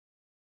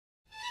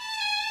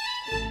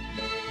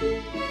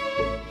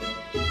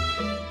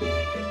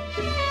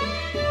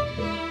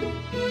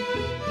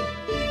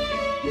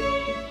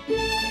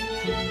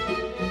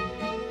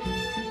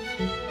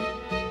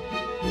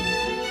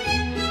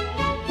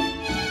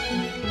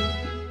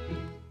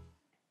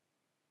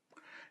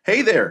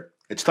Hey there!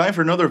 It's time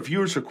for another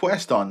viewer's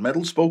request on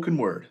Metal Spoken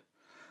Word.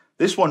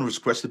 This one was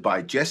requested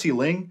by Jesse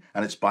Ling,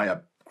 and it's by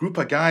a group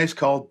of guys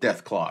called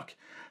Dethklok.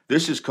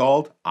 This is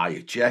called I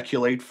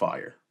Ejaculate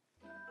Fire.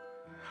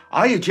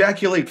 I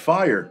ejaculate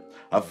fire,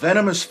 a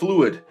venomous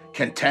fluid,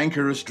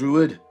 cantankerous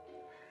druid.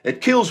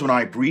 It kills when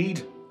I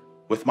breed,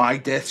 with my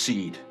death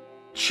seed.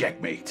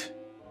 Checkmate.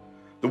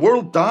 The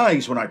world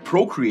dies when I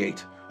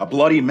procreate, a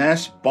bloody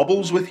mess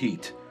bubbles with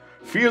heat.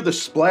 Fear the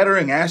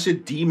splattering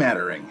acid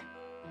demattering.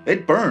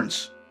 It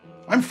burns.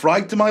 I'm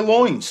fried to my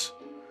loins.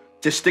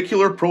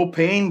 Testicular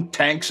propane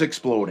tanks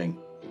exploding.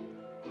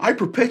 I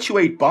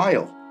perpetuate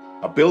bile,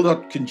 a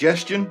build-up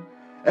congestion,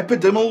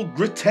 epididymal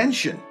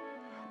retention.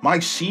 My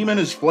semen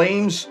is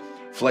flames,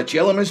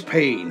 flagellum is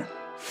pain.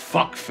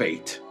 Fuck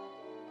fate.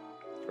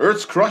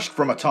 Earth's crushed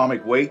from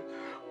atomic weight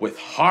with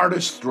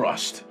hardest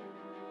thrust.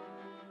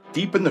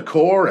 Deep in the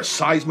core, a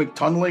seismic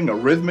tunneling, a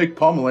rhythmic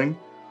pummeling.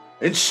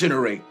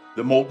 Incinerate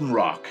the molten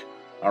rock,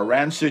 a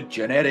rancid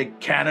genetic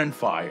cannon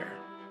fire.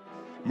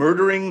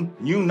 Murdering,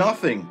 knew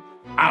nothing,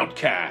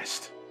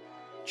 outcast.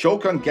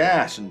 Choke on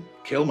gas and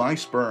kill my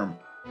sperm.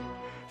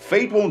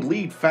 Fate won't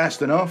lead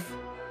fast enough.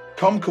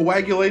 Come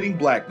coagulating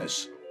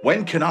blackness,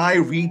 when can I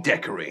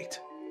redecorate?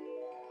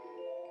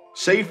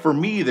 Save for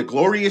me the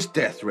glorious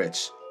death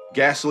threats,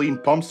 gasoline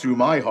pumps through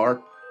my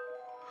heart.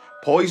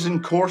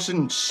 Poison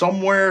coursing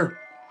somewhere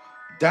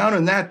down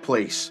in that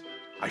place.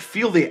 I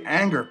feel the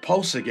anger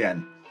pulse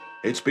again.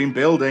 It's been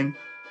building.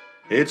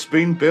 It's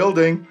been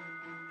building.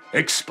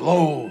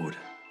 Explode.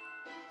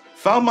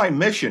 Found my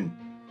mission.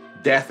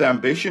 Death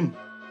ambition.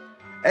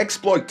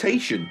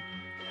 Exploitation.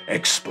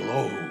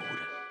 Explode.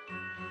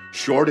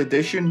 Short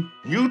edition.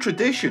 New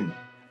tradition.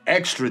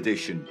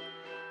 Extradition.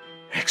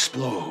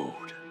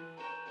 Explode.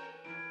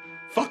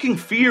 Fucking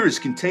fear is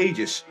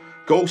contagious.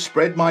 Go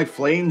spread my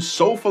flames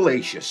so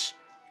fallacious.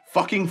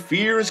 Fucking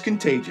fear is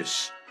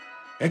contagious.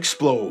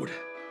 Explode.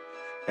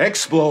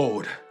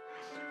 Explode.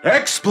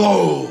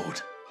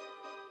 Explode!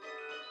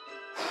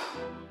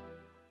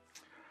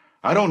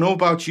 I don't know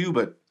about you,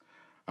 but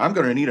I'm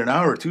going to need an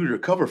hour or two to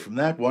recover from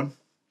that one.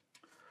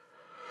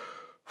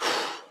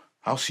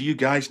 I'll see you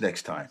guys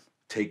next time.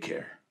 Take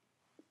care.